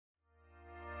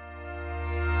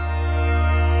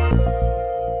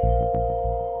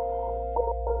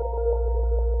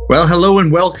Well, hello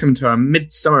and welcome to our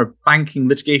midsummer banking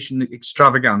litigation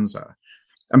extravaganza.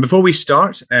 And before we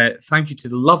start, thank you to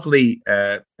the lovely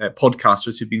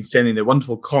podcasters who've been sending their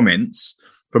wonderful comments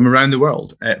from around the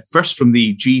world. First from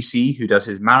the GC, who does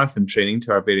his marathon training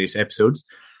to our various episodes,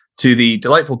 to the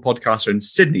delightful podcaster in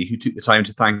Sydney, who took the time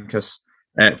to thank us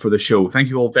for the show. Thank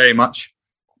you all very much.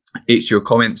 It's your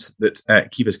comments that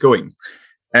keep us going.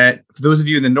 For those of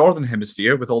you in the Northern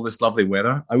Hemisphere with all this lovely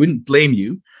weather, I wouldn't blame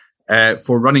you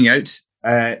for running out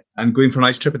and going for a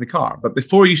nice trip in the car. But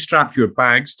before you strap your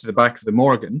bags to the back of the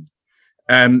Morgan,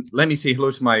 let me say hello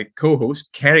to my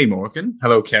co-host, Kerry Morgan.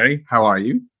 Hello, Kerry. How are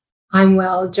you? I'm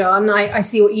well, John. I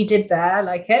see what you did there. I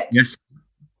like it. Yes.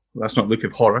 Well, that's not a look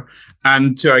of horror.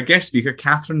 And to our guest speaker,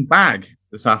 Catherine Bagg,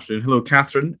 this afternoon. Hello,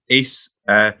 Catherine, Ace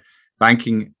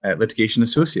Banking Litigation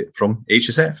Associate from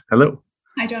HSF. Hello.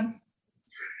 Hi, John.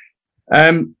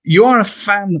 You are a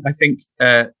fan, I think,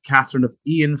 Catherine, of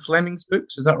Ian Fleming's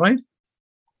books. Is that right?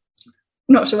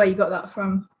 I'm not sure where you got that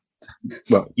from.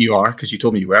 Well, you are, because you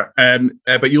told me you were.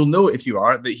 But you'll know if you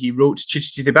are that he wrote Chitty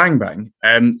Chitty Bang Bang.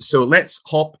 So let's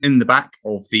hop in the back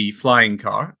of the flying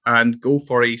car and go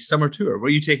for a summer tour. Where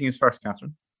are you taking us first,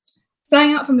 Catherine?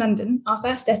 Flying out from London, our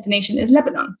first destination is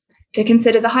Lebanon, to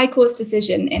consider the High Court's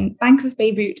decision in Bank of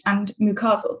Beirut and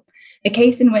Mukazel, a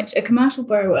case in which a commercial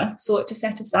borrower sought to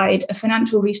set aside a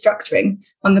financial restructuring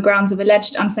on the grounds of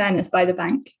alleged unfairness by the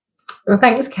bank. Well,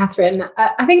 thanks, Catherine.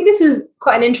 I think this is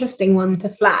quite an interesting one to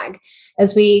flag,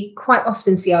 as we quite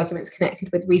often see arguments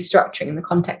connected with restructuring in the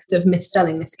context of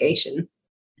mis-selling litigation.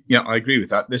 Yeah, I agree with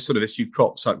that. This sort of issue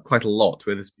crops up quite a lot,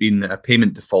 where there's been a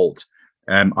payment default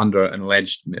under an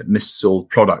alleged mis-sold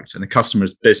product, and the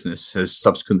customer's business has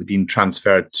subsequently been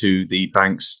transferred to the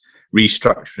bank's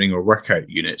restructuring or workout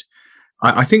unit.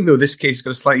 I think, though, this case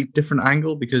got a slightly different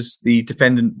angle because the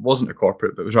defendant wasn't a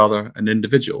corporate, but was rather an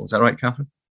individual. Is that right, Catherine?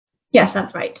 Yes,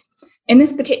 that's right. In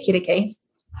this particular case,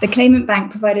 the claimant bank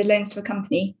provided loans to a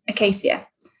company, Acacia.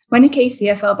 When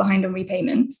Acacia fell behind on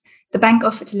repayments, the bank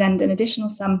offered to lend an additional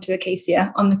sum to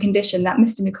Acacia on the condition that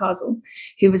Mr. Mukazel,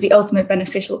 who was the ultimate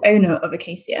beneficial owner of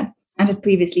Acacia and had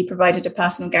previously provided a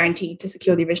personal guarantee to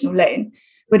secure the original loan,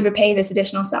 would repay this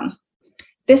additional sum.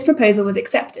 This proposal was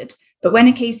accepted, but when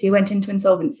Acacia went into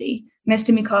insolvency,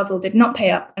 Mr. Mukazel did not pay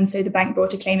up, and so the bank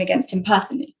brought a claim against him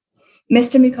personally.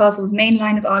 Mr. Mukazel's main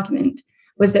line of argument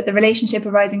was that the relationship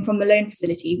arising from the loan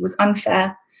facility was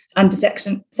unfair under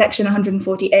Section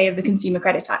 140A of the Consumer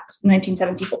Credit Act,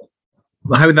 1974.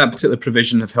 Well, how would that particular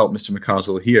provision have helped Mr.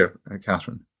 Mukazel here,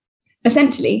 Catherine?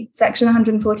 Essentially, Section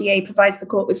 140A provides the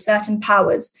court with certain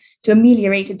powers to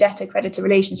ameliorate a debtor-creditor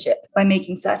relationship by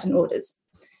making certain orders,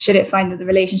 should it find that the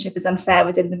relationship is unfair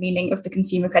within the meaning of the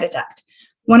Consumer Credit Act.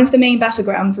 One of the main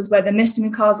battlegrounds was whether Mr.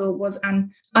 Mukazel was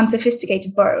an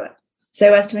unsophisticated borrower,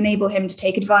 so as to enable him to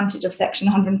take advantage of Section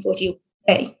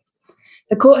 140A.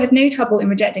 The court had no trouble in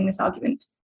rejecting this argument.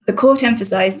 The court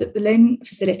emphasised that the loan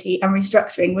facility and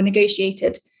restructuring were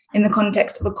negotiated in the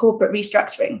context of a corporate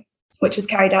restructuring, which was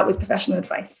carried out with professional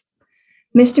advice.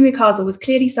 Mr. Mukazel was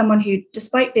clearly someone who,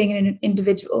 despite being an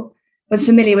individual, was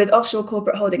familiar with offshore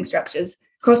corporate holding structures,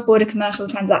 cross-border commercial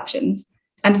transactions,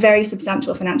 and very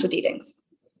substantial financial dealings.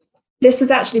 This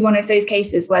was actually one of those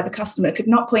cases where the customer could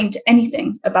not point to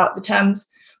anything about the terms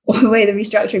or the way the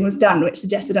restructuring was done, which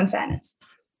suggested unfairness.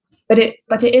 But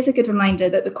it is a good reminder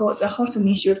that the courts are hot on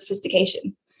the issue of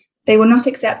sophistication. They will not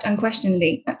accept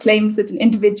unquestioningly claims that an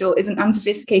individual is an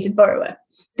unsophisticated borrower.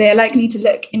 They are likely to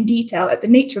look in detail at the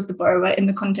nature of the borrower in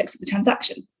the context of the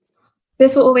transaction.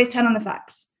 This will always turn on the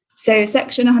facts. So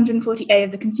Section 140A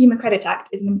of the Consumer Credit Act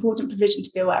is an important provision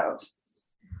to be aware of.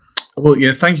 Well,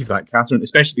 yeah, thank you for that, Catherine,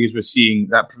 especially because we're seeing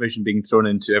that provision being thrown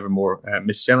into ever more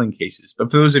mis-selling cases. But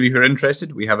for those of you who are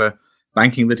interested, we have a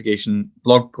banking litigation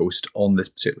blog post on this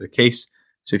particular case.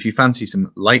 So if you fancy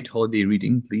some light holiday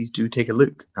reading, please do take a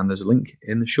look. And there's a link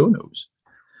in the show notes.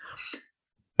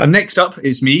 And next up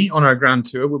is me on our grand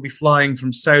tour. We'll be flying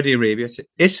from Saudi Arabia to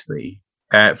Italy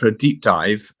for a deep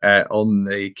dive on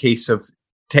the case of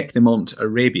Tecnimont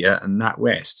Arabia and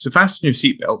NatWest. So fasten your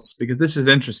seatbelts, because this is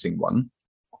an interesting one,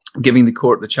 giving the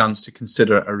court the chance to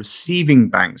consider a receiving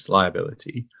bank's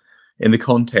liability in the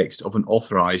context of an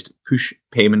authorised push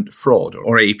payment fraud,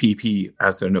 or APP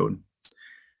as they're known.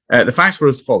 The facts were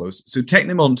as follows. So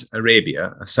Tecnimont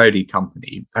Arabia, a Saudi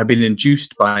company, had been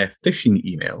induced by a phishing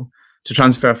email to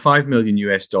transfer $5 million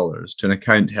to an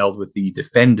account held with the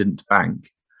defendant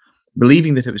bank,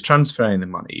 believing that it was transferring the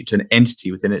money to an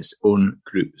entity within its own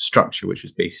group structure, which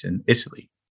was based in Italy.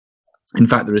 In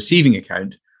fact, the receiving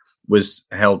account was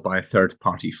held by a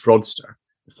third-party fraudster.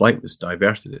 The flight was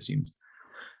diverted, it seems.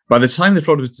 By the time the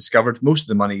fraud was discovered, most of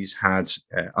the monies had,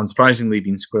 unsurprisingly,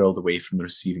 been squirreled away from the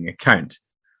receiving account.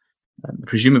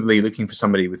 Presumably looking for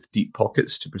somebody with deep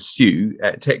pockets to pursue,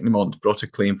 Technomont brought a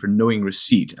claim for knowing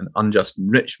receipt and unjust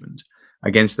enrichment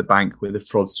against the bank where the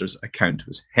fraudster's account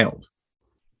was held.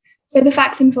 So the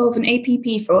facts involve an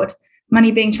APP fraud,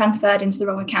 money being transferred into the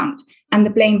wrong account, and the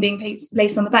blame being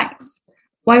placed on the banks.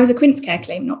 Why was a QuinceCare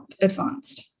claim not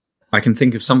advanced? I can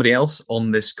think of somebody else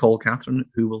on this call, Catherine,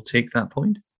 who will take that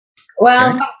point.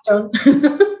 Well, thanks, John.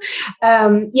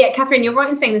 Catherine, you're right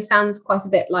in saying this sounds quite a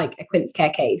bit like a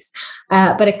QuinceCare case,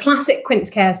 but a classic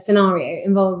QuinceCare scenario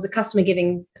involves a customer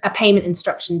giving a payment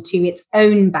instruction to its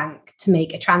own bank to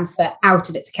make a transfer out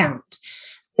of its account.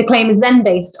 The claim is then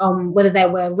based on whether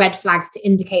there were red flags to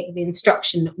indicate that the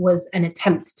instruction was an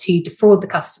attempt to defraud the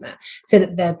customer, so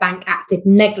that the bank acted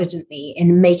negligently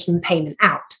in making the payment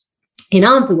out. In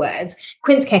other words,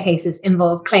 QuinceCare cases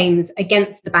involve claims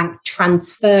against the bank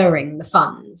transferring the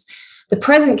funds. The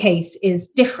present case is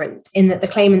different in that the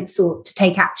claimant sought to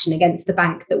take action against the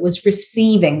bank that was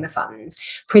receiving the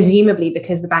funds, presumably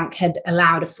because the bank had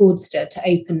allowed a fraudster to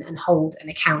open and hold an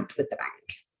account with the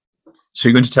bank. So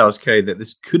you're going to tell us, Kerry, that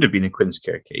this could have been a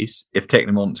QuinceCare case if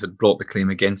Technomont had brought the claim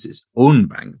against its own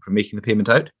bank for making the payment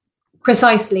out?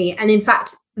 Precisely. And in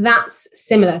fact, that's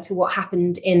similar to what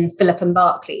happened in Philip and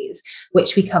Barclays,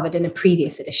 which we covered in a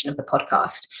previous edition of the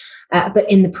podcast. But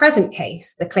in the present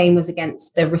case, the claim was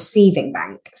against the receiving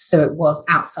bank, so it was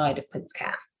outside of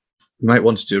QuinceCare. You might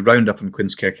want to do a roundup on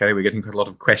QuinceCare, Kerry. We're getting quite a lot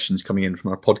of questions coming in from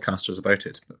our podcasters about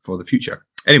it for the future.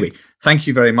 Anyway, thank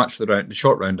you very much for the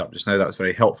short roundup just now. That was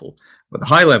very helpful. But the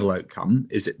high-level outcome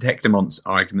is that Technomont's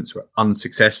arguments were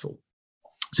unsuccessful.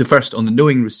 So first, on the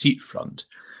knowing receipt front,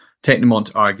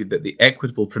 Technomont argued that the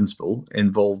equitable principle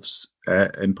involves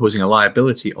imposing a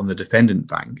liability on the defendant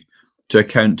bank to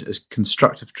account as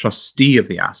constructive trustee of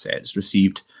the assets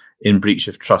received in breach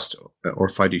of trust or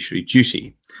fiduciary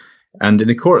duty. And in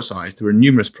the court's eyes, there were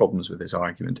numerous problems with this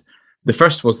argument. The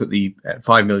first was that the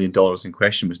 $5 million in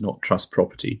question was not trust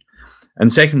property.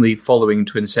 And secondly, following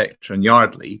Twin Sector and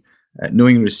Yardley,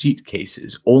 knowing receipt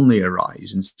cases only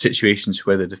arise in situations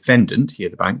where the defendant, here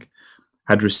the bank,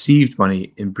 had received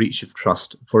money in breach of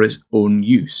trust for its own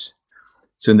use.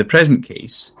 So in the present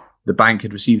case, the bank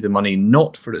had received the money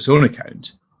not for its own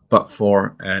account, but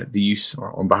for the use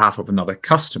or on behalf of another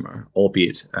customer,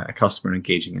 albeit a customer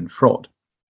engaging in fraud.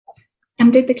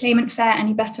 And did the claimant fare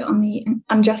any better on the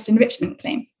unjust enrichment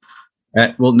claim?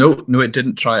 No, it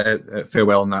didn't fare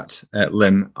well on that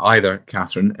limb either,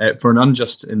 Catherine. For an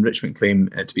unjust enrichment claim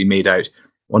to be made out,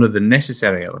 one of the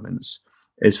necessary elements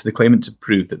is for the claimant to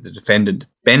prove that the defendant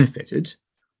benefited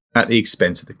at the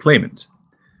expense of the claimant.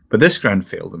 But this ground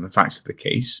failed in the facts of the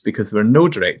case because there were no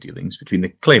direct dealings between the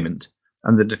claimant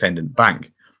and the defendant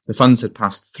bank. The funds had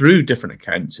passed through different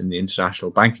accounts in the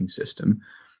international banking system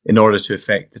in order to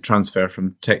effect the transfer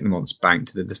from Technomont's bank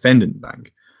to the defendant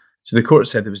bank. So the court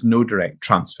said there was no direct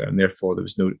transfer and therefore there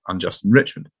was no unjust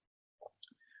enrichment.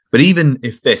 But even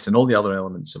if this and all the other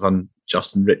elements of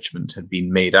unjust enrichment had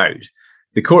been made out,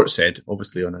 the court said,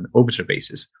 obviously on an obiter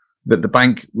basis, that the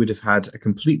bank would have had a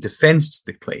complete defence to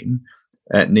the claim,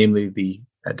 namely the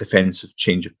defence of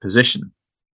change of position.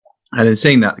 And in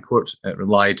saying that, the court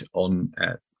relied on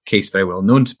a case very well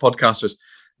known to podcasters,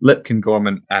 Lipkin,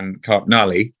 Gorman and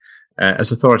Carpnally,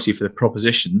 as authority for the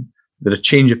proposition that a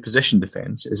change of position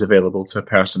defence is available to a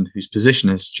person whose position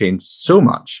has changed so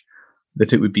much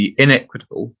that it would be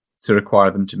inequitable to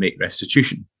require them to make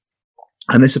restitution.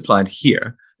 And this applied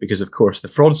here because, of course, the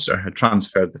fraudster had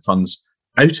transferred the funds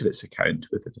out of its account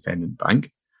with the defendant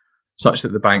bank, such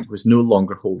that the bank was no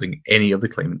longer holding any of the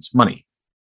claimant's money.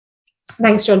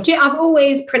 Thanks, John. I've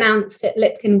always pronounced it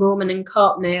Lipkin, Gorman and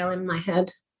Carpnail in my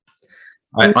head.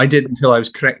 I did until I was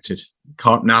corrected.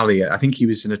 Carpnally, I think he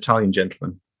was an Italian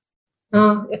gentleman.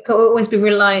 Oh, it could always be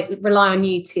rely on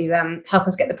you to help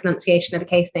us get the pronunciation of the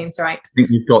case names right. I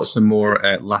think you've got some more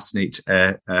Latinate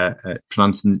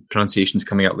pronunciations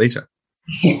coming out later.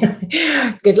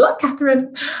 Good luck,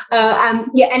 Catherine.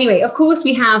 Anyway, of course,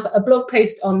 we have a blog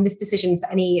post on this decision for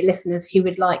any listeners who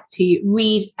would like to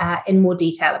read in more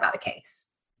detail about the case.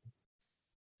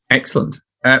 Excellent.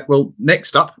 Well,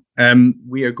 next up,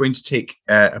 we are going to take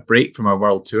a break from our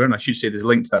world tour. And I should say there's a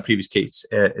link to that previous case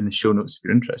in the show notes if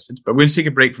you're interested. But we're going to take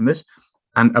a break from this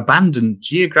and abandon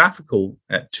geographical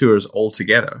tours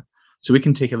altogether so we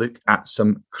can take a look at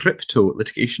some crypto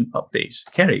litigation updates.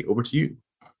 Kerry, over to you.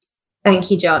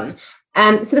 Thank you, John.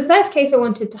 So the first case I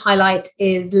wanted to highlight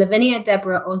is Lavinia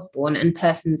Deborah Osborne and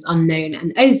Persons Unknown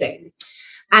and Ozone.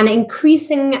 An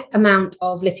increasing amount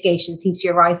of litigation seems to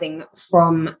be arising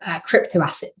from crypto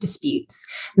asset disputes,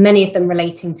 many of them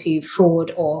relating to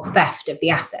fraud or theft of the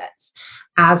assets,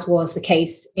 as was the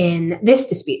case in this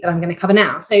dispute that I'm going to cover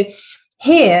now. So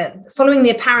here, following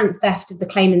the apparent theft of the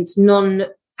claimant's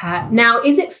now,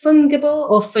 is it fungible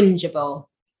or fungible?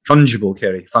 Fungible,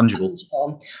 Kerry, fungible.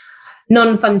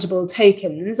 Non-fungible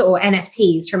tokens or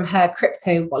NFTs from her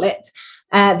crypto wallet,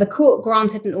 the court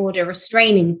granted an order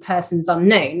restraining persons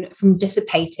unknown from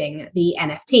dissipating the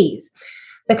NFTs.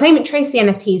 The claimant traced the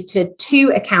NFTs to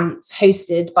 2 accounts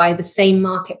hosted by the same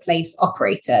marketplace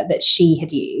operator that she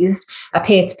had used, a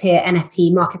peer-to-peer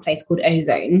NFT marketplace called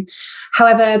Ozone.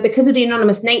 However, because of the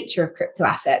anonymous nature of crypto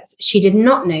assets, she did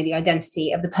not know the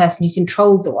identity of the person who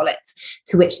controlled the wallets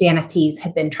to which the NFTs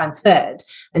had been transferred,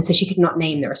 and so she could not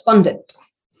name the respondent.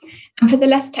 And for the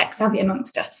less tech-savvy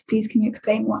amongst us, please can you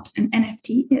explain what an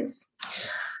NFT is?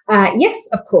 Yes,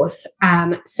 of course.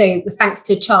 So thanks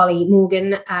to Charlie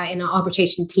Morgan in our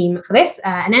arbitration team for this.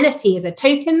 An NFT is a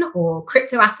token or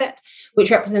crypto asset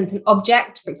which represents an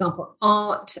object, for example,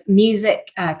 art,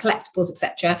 music, collectibles,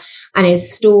 etc., and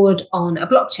is stored on a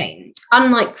blockchain.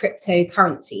 Unlike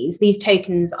cryptocurrencies, these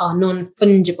tokens are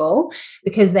non-fungible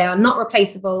because they are not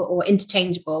replaceable or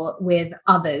interchangeable with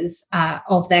others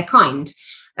of their kind.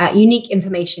 Unique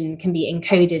information can be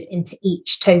encoded into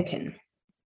each token.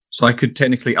 So I could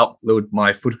technically upload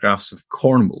my photographs of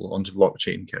Cornwall onto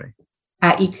blockchain, Kerry.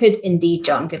 You could indeed,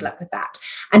 John. Good luck with that.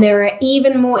 And there are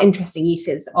even more interesting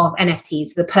uses of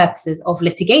NFTs for the purposes of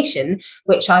litigation,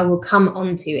 which I will come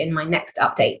onto in my next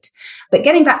update. But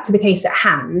getting back to the case at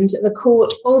hand, the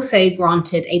court also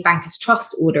granted a banker's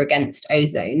trust order against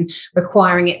Ozone,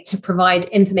 requiring it to provide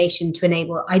information to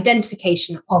enable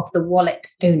identification of the wallet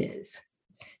owners.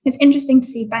 It's interesting to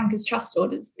see bankers' trust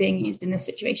orders being used in this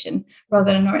situation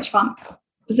rather than a Norwich Pharma.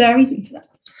 Was there a reason for that?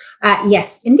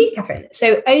 Yes, indeed, Catherine.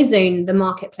 So Ozone, the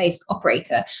marketplace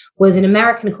operator, was an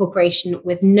American corporation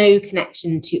with no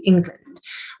connection to England.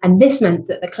 And this meant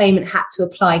that the claimant had to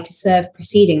apply to serve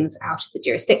proceedings out of the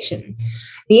jurisdiction.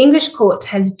 The English court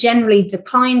has generally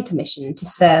declined permission to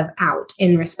serve out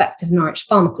in respect of Norwich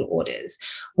Pharmacal orders,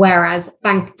 whereas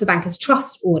for bankers'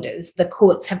 trust orders, the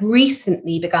courts have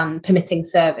recently begun permitting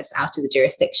service out of the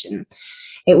jurisdiction.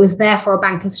 It was therefore a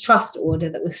banker's trust order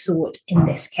that was sought in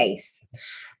this case.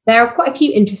 There are quite a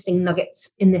few interesting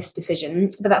nuggets in this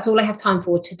decision, but that's all I have time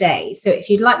for today. So if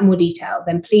you'd like more detail,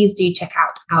 then please do check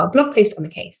out our blog post on the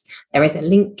case. There is a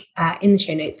link in the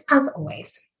show notes, as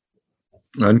always.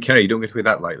 And Kerry, don't get away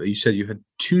that lightly. You said you had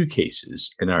 2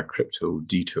 cases in our crypto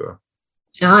detour.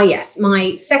 Yes.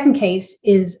 My second case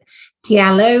is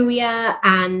Tialoia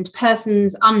and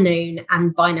Persons Unknown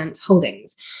and Binance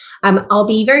Holdings. I'll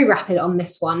be very rapid on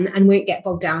this one and won't get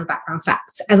bogged down with background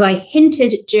facts. As I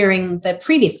hinted during the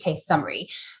previous case summary,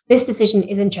 this decision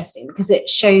is interesting because it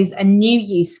shows a new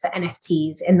use for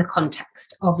NFTs in the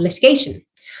context of litigation.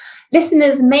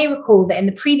 Listeners may recall that in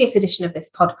the previous edition of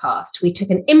this podcast, we took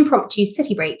an impromptu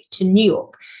city break to New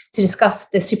York to discuss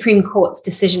the Supreme Court's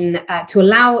decision to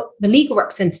allow the legal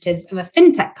representatives of a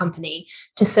fintech company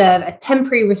to serve a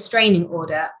temporary restraining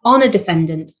order on a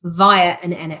defendant via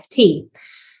an NFT.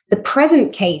 The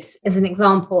present case is an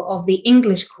example of the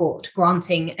English court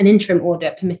granting an interim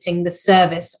order permitting the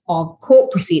service of court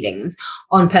proceedings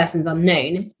on persons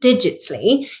unknown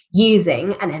digitally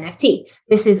using an NFT.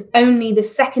 This is only the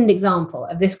second example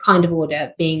of this kind of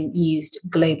order being used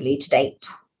globally to date.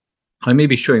 I may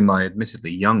be showing my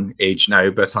admittedly young age now,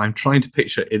 but I'm trying to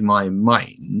picture in my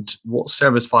mind what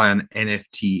service via an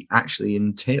NFT actually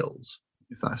entails,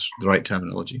 if that's the right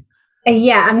terminology.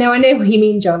 Yeah, I know what you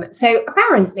mean, John. So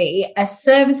apparently a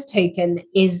service token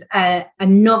is a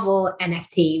novel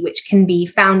NFT which can be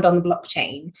found on the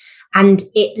blockchain, and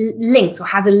it links or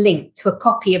has a link to a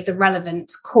copy of the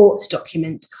relevant court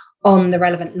document on the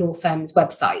relevant law firm's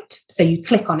website. So you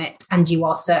click on it and you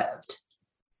are served.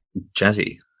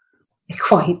 Jazzy.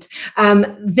 Quite.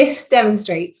 This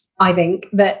demonstrates, I think,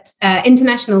 that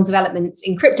international developments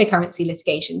in cryptocurrency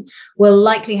litigation will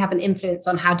likely have an influence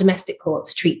on how domestic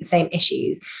courts treat the same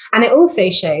issues. And it also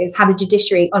shows how the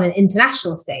judiciary on an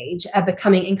international stage are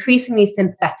becoming increasingly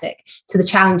sympathetic to the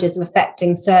challenges of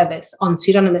effecting service on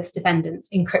pseudonymous defendants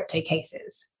in crypto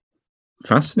cases.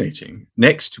 Fascinating.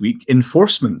 Next week,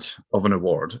 enforcement of an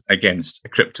award against a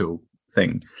crypto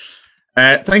thing.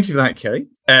 Thank you for that, Kerry.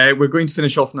 We're going to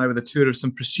finish off now with a tour of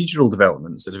some procedural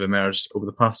developments that have emerged over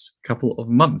the past couple of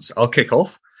months. I'll kick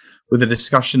off with a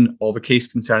discussion of a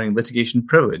case concerning litigation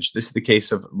privilege. This is the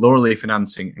case of Loreley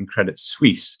Financing and Credit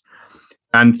Suisse.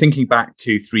 And thinking back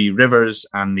to Three Rivers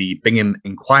and the Bingham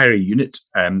Inquiry Unit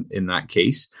in that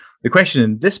case, The question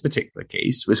in this particular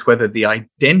case was whether the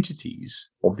identities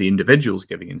of the individuals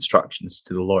giving instructions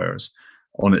to the lawyers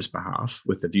on its behalf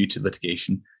with a view to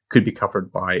litigation could be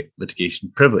covered by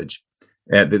litigation privilege.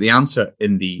 The answer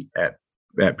in the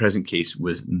present case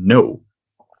was no.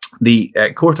 The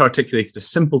court articulated a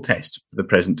simple test for the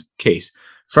present case.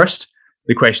 First,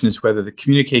 the question is whether the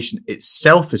communication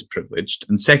itself is privileged.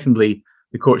 And secondly,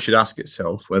 the court should ask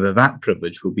itself whether that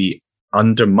privilege will be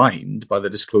undermined by the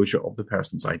disclosure of the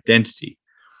person's identity.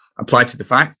 Applied to the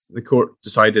fact, the court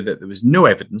decided that there was no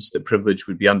evidence that privilege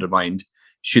would be undermined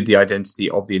should the identity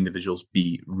of the individuals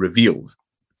be revealed.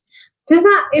 Does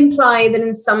that imply that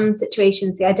in some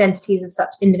situations the identities of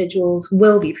such individuals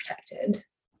will be protected?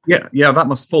 Yeah, that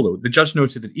must follow. The judge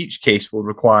noted that each case will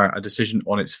require a decision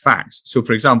on its facts. So,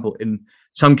 for example, in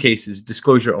some cases,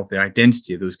 disclosure of the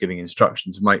identity of those giving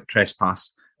instructions might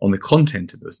trespass on the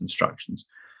content of those instructions.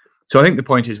 So I think the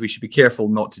point is we should be careful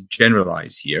not to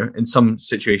generalize here. In some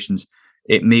situations,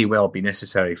 it may well be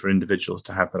necessary for individuals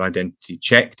to have their identity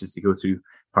checked as they go through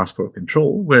passport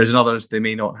control, whereas in others, they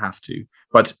may not have to.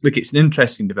 But look, it's an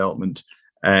interesting development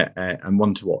and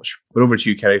one to watch. But over to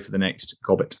you, Kerry, for the next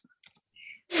Gobbit.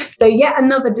 So yet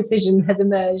another decision has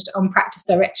emerged on Practice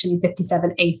Direction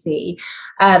 57 AC,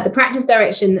 the practice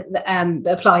direction that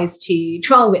applies to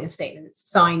trial witness statements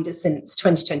signed since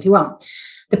 2021.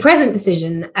 The present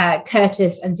decision,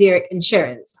 Curtis and Zurich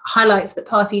Insurance, highlights that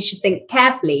parties should think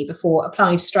carefully before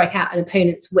applying to strike out an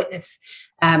opponent's witness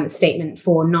statement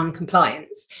for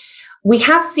non-compliance. We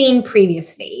have seen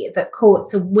previously that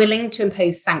courts are willing to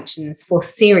impose sanctions for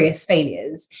serious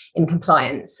failures in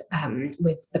compliance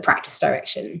with the practice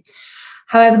direction.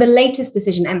 However, the latest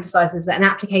decision emphasises that an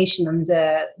application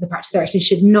under the practice direction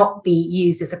should not be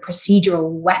used as a procedural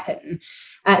weapon.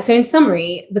 So in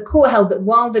summary, the court held that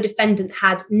while the defendant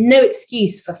had no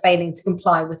excuse for failing to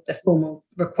comply with the formal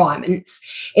requirements,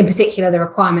 in particular the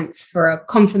requirements for a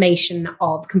confirmation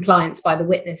of compliance by the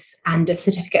witness and a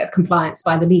certificate of compliance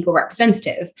by the legal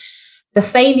representative, the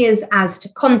failures as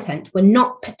to content were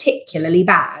not particularly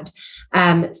bad.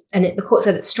 The court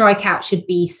said that strikeout should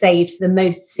be saved for the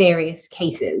most serious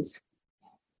cases.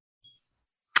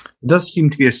 There does seem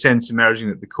to be a sense emerging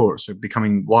that the courts are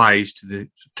becoming wise to the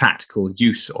tactical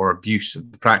use or abuse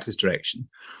of the practice direction,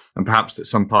 and perhaps that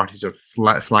some parties are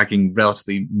flagging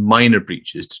relatively minor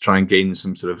breaches to try and gain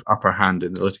some sort of upper hand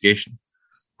in the litigation.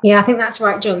 Yeah, I think that's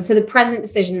right, John. So the present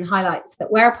decision highlights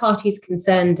that where a party is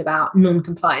concerned about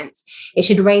non-compliance, it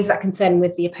should raise that concern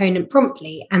with the opponent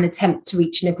promptly and attempt to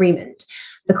reach an agreement.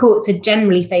 The courts are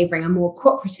generally favouring a more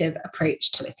cooperative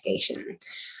approach to litigation.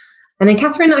 And then,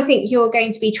 Catherine, I think you're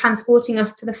going to be transporting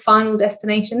us to the final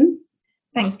destination.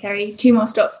 Thanks, Kerry. 2 more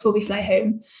stops before we fly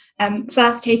home.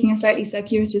 First, taking a slightly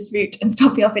circuitous route and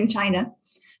stopping off in China,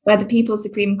 where the People's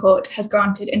Supreme Court has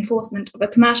granted enforcement of a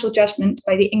commercial judgment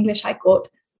by the English High Court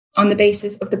on the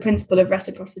basis of the principle of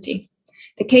reciprocity.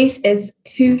 The case is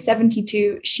Hu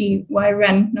 72 Shi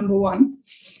Ren No. 1,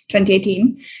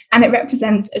 2018, and it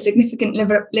represents a significant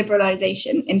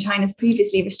liberalisation in China's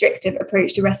previously restrictive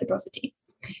approach to reciprocity.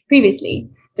 Previously,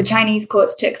 the Chinese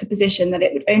courts took the position that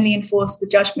it would only enforce the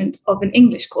judgment of an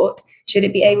English court should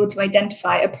it be able to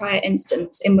identify a prior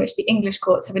instance in which the English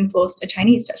courts have enforced a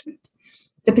Chinese judgment.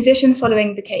 The position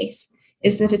following the case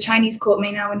is that a Chinese court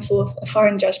may now enforce a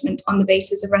foreign judgment on the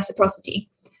basis of reciprocity,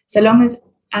 so long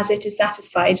as it is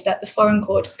satisfied that the foreign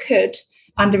court could,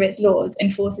 under its laws,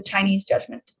 enforce a Chinese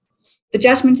judgment. The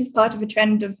judgment is part of a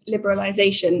trend of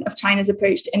liberalisation of China's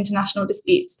approach to international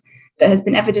disputes that has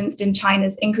been evidenced in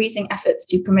China's increasing efforts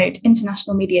to promote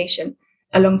international mediation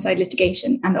alongside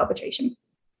litigation and arbitration.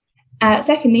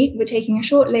 Secondly, we're taking a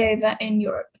short layover in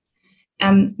Europe.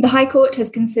 The High Court has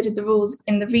considered the rules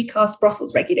in the recast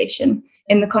Brussels regulation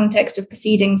in the context of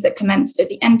proceedings that commenced at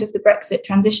the end of the Brexit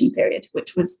transition period,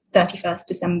 which was 31st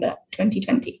December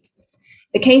 2020.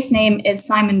 The case name is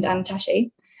Simon Dan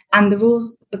Taché, and the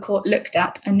rules the court looked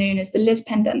at are known as the Lis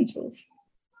Pendens rules.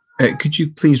 Could you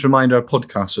please remind our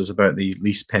podcasters about the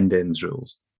Lis Pendens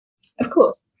rules? Of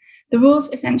course. The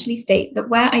rules essentially state that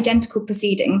where identical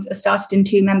proceedings are started in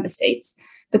 2 member states,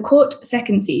 the court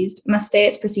second seized must stay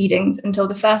its proceedings until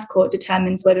the first court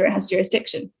determines whether it has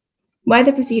jurisdiction. Where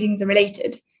the proceedings are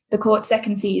related, the court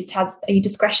second seized has a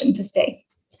discretion to stay.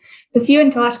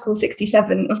 Pursuant to Article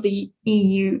 67 of the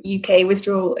EU-UK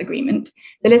Withdrawal Agreement,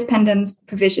 the Lis Pendens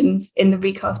provisions in the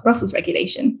recast Brussels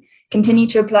regulation continue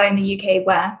to apply in the UK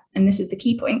where, and this is the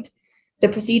key point, the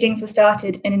proceedings were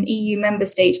started in an EU member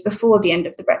state before the end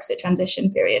of the Brexit transition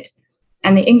period,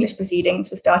 and the English proceedings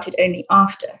were started only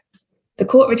after. The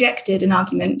court rejected an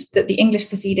argument that the English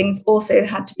proceedings also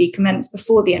had to be commenced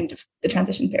before the end of the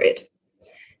transition period.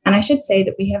 And I should say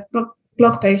that we have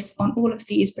blog posts on all of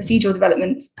these procedural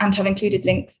developments and have included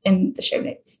links in the show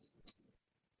notes.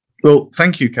 Well,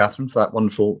 thank you, Catherine, for that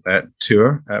wonderful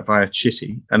tour via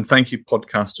Chitty. And thank you,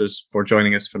 podcasters, for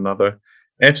joining us for another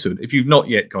episode. If you've not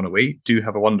yet gone away, do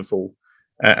have a wonderful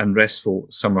and restful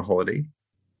summer holiday.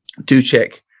 Do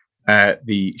check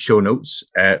the show notes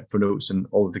for notes and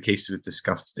all of the cases we've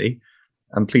discussed today.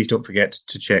 And please don't forget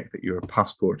to check that your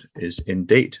passport is in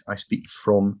date. I speak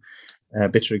from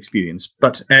bitter experience.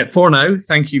 But for now,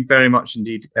 thank you very much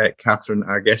indeed, Catherine,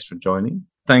 our guest, for joining.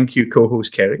 Thank you,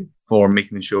 co-host Kerry, for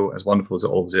making the show as wonderful as it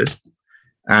always is.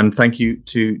 And thank you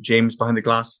to James behind the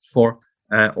glass for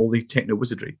all the techno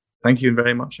wizardry. Thank you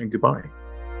very much and goodbye.